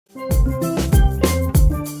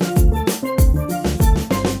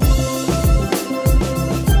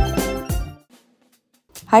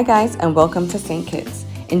Hi guys, and welcome to St. Kitts.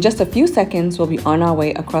 In just a few seconds, we'll be on our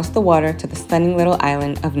way across the water to the stunning little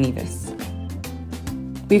island of Nevis.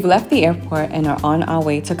 We've left the airport and are on our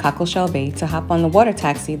way to Cockleshell Bay to hop on the water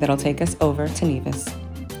taxi that'll take us over to Nevis.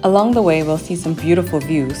 Along the way, we'll see some beautiful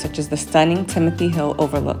views such as the stunning Timothy Hill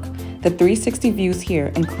overlook. The 360 views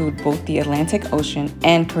here include both the Atlantic Ocean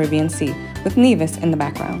and Caribbean Sea, with Nevis in the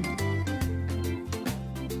background.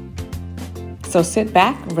 So sit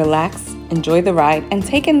back, relax, enjoy the ride, and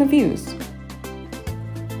take in the views.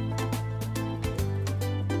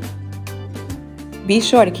 Be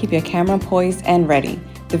sure to keep your camera poised and ready.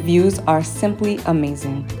 The views are simply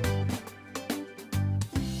amazing.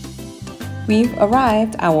 We've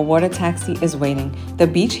arrived. Our water taxi is waiting. The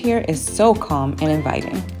beach here is so calm and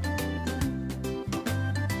inviting.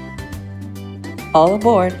 All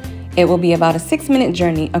aboard. It will be about a 6-minute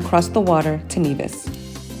journey across the water to Nevis.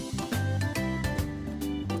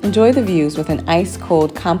 Enjoy the views with an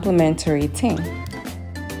ice-cold complimentary ting.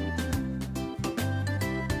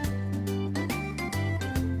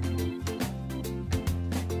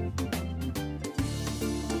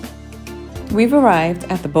 We've arrived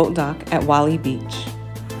at the boat dock at Wally Beach.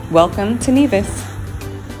 Welcome to Nevis.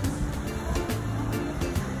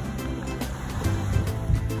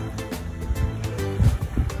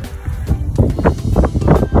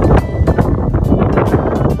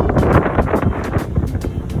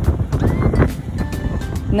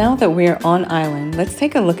 Now that we're on island, let's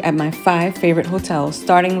take a look at my 5 favorite hotels,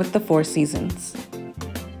 starting with the Four Seasons.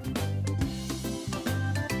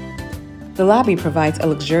 The lobby provides a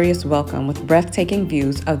luxurious welcome with breathtaking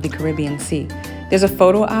views of the Caribbean Sea. There's a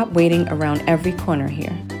photo op waiting around every corner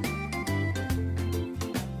here.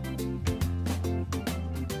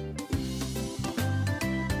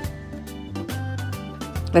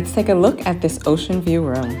 Let's take a look at this ocean view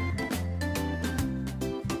room.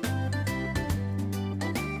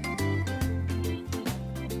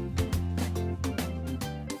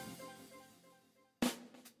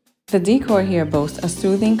 The decor here boasts a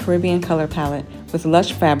soothing Caribbean color palette with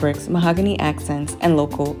lush fabrics, mahogany accents, and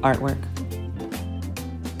local artwork.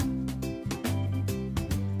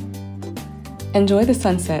 Enjoy the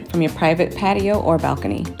sunset from your private patio or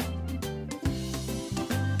balcony.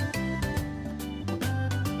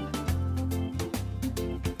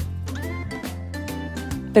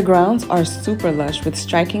 The grounds are super lush with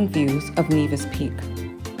striking views of Nevis Peak.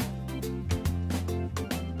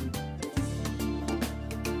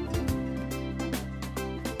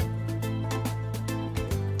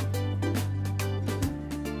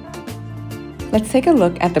 Let's take a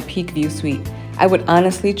look at the Peak View Suite. I would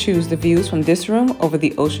honestly choose the views from this room over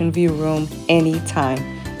the Ocean View room anytime.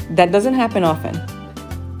 That doesn't happen often.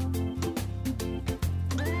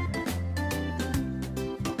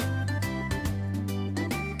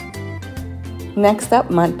 Next up,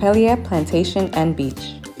 Montpelier, Plantation, and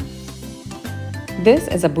Beach. This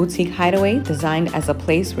is a boutique hideaway designed as a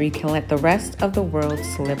place where you can let the rest of the world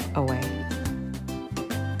slip away.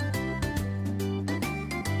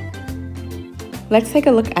 Let's take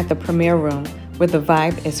a look at the Premier Room, where the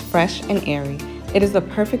vibe is fresh and airy. It is the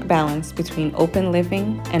perfect balance between open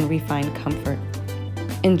living and refined comfort.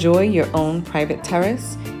 Enjoy your own private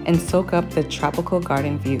terrace and soak up the tropical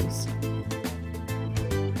garden views.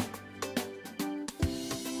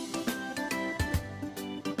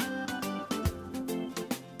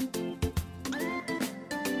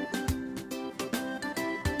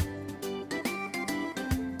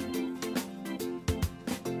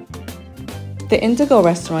 The Indigo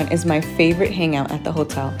restaurant is my favorite hangout at the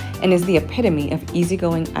hotel and is the epitome of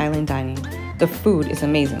easygoing island dining. The food is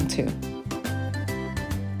amazing too.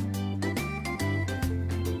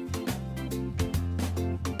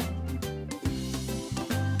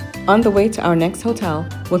 On the way to our next hotel,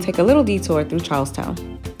 we'll take a little detour through Charlestown.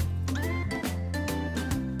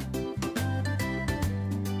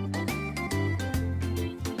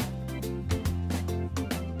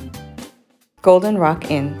 Golden Rock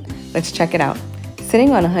Inn. Let's check it out.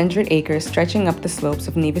 Sitting on 100 acres stretching up the slopes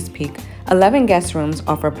of Nevis Peak, 11 guest rooms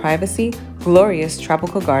offer privacy, glorious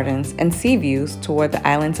tropical gardens, and sea views toward the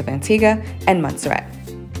islands of Antigua and Montserrat.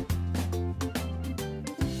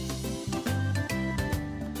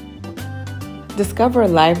 Discover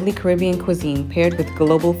lively Caribbean cuisine paired with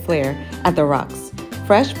global flair at the Rocks.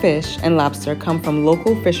 Fresh fish and lobster come from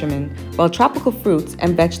local fishermen, while tropical fruits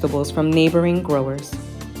and vegetables from neighboring growers.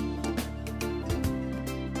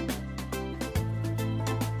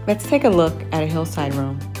 Let's take a look at a hillside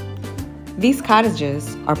room. These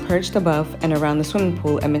cottages are perched above and around the swimming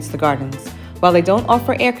pool amidst the gardens. While they don't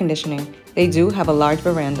offer air conditioning, they do have a large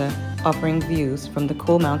veranda offering views from the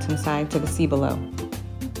cool mountainside to the sea below.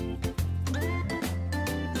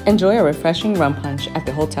 Enjoy a refreshing rum punch at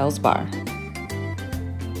the hotel's bar.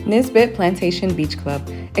 Nisbet Plantation Beach Club.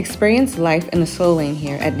 Experience life in the slow lane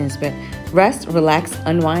here at Nisbet. Rest, relax,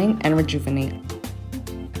 unwind, and rejuvenate.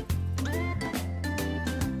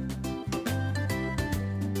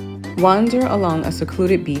 Wander along a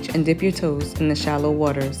secluded beach and dip your toes in the shallow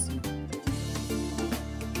waters.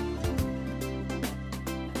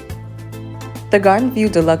 The Garden View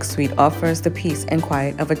Deluxe Suite offers the peace and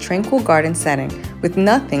quiet of a tranquil garden setting with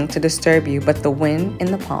nothing to disturb you but the wind in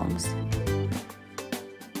the palms.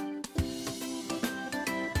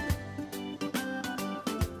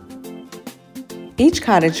 Each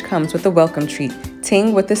cottage comes with a welcome treat,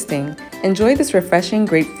 ting with a sting. Enjoy this refreshing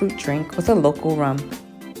grapefruit drink with a local rum.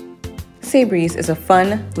 Sabreeze is a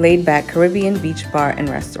fun, laid-back Caribbean beach bar and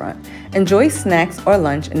restaurant. Enjoy snacks or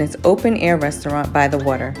lunch in its open-air restaurant by the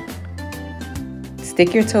water.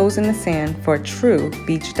 Stick your toes in the sand for true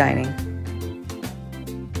beach dining.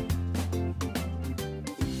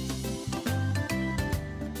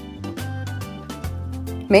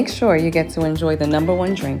 Make sure you get to enjoy the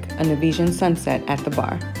 #1 drink, a Nevisian sunset at the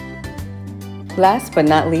bar. Last but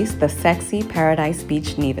not least, the sexy Paradise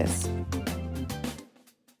Beach Nevis.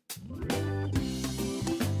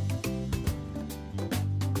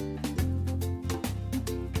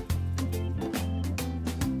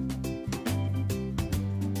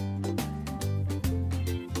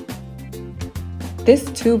 This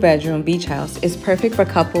 2-bedroom beach house is perfect for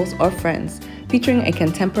couples or friends, featuring a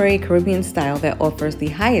contemporary Caribbean style that offers the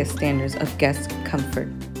highest standards of guest comfort.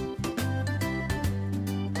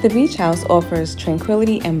 The beach house offers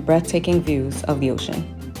tranquility and breathtaking views of the ocean.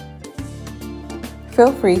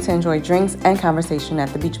 Feel free to enjoy drinks and conversation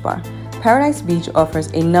at the beach bar. Paradise Beach offers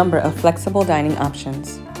a number of flexible dining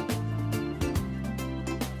options.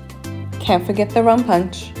 Can't forget the rum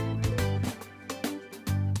punch.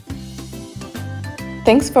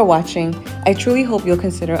 Thanks for watching. I truly hope you'll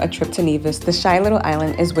consider a trip to Nevis. The shy little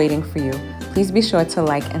island is waiting for you. Please be sure to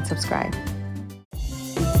like and subscribe.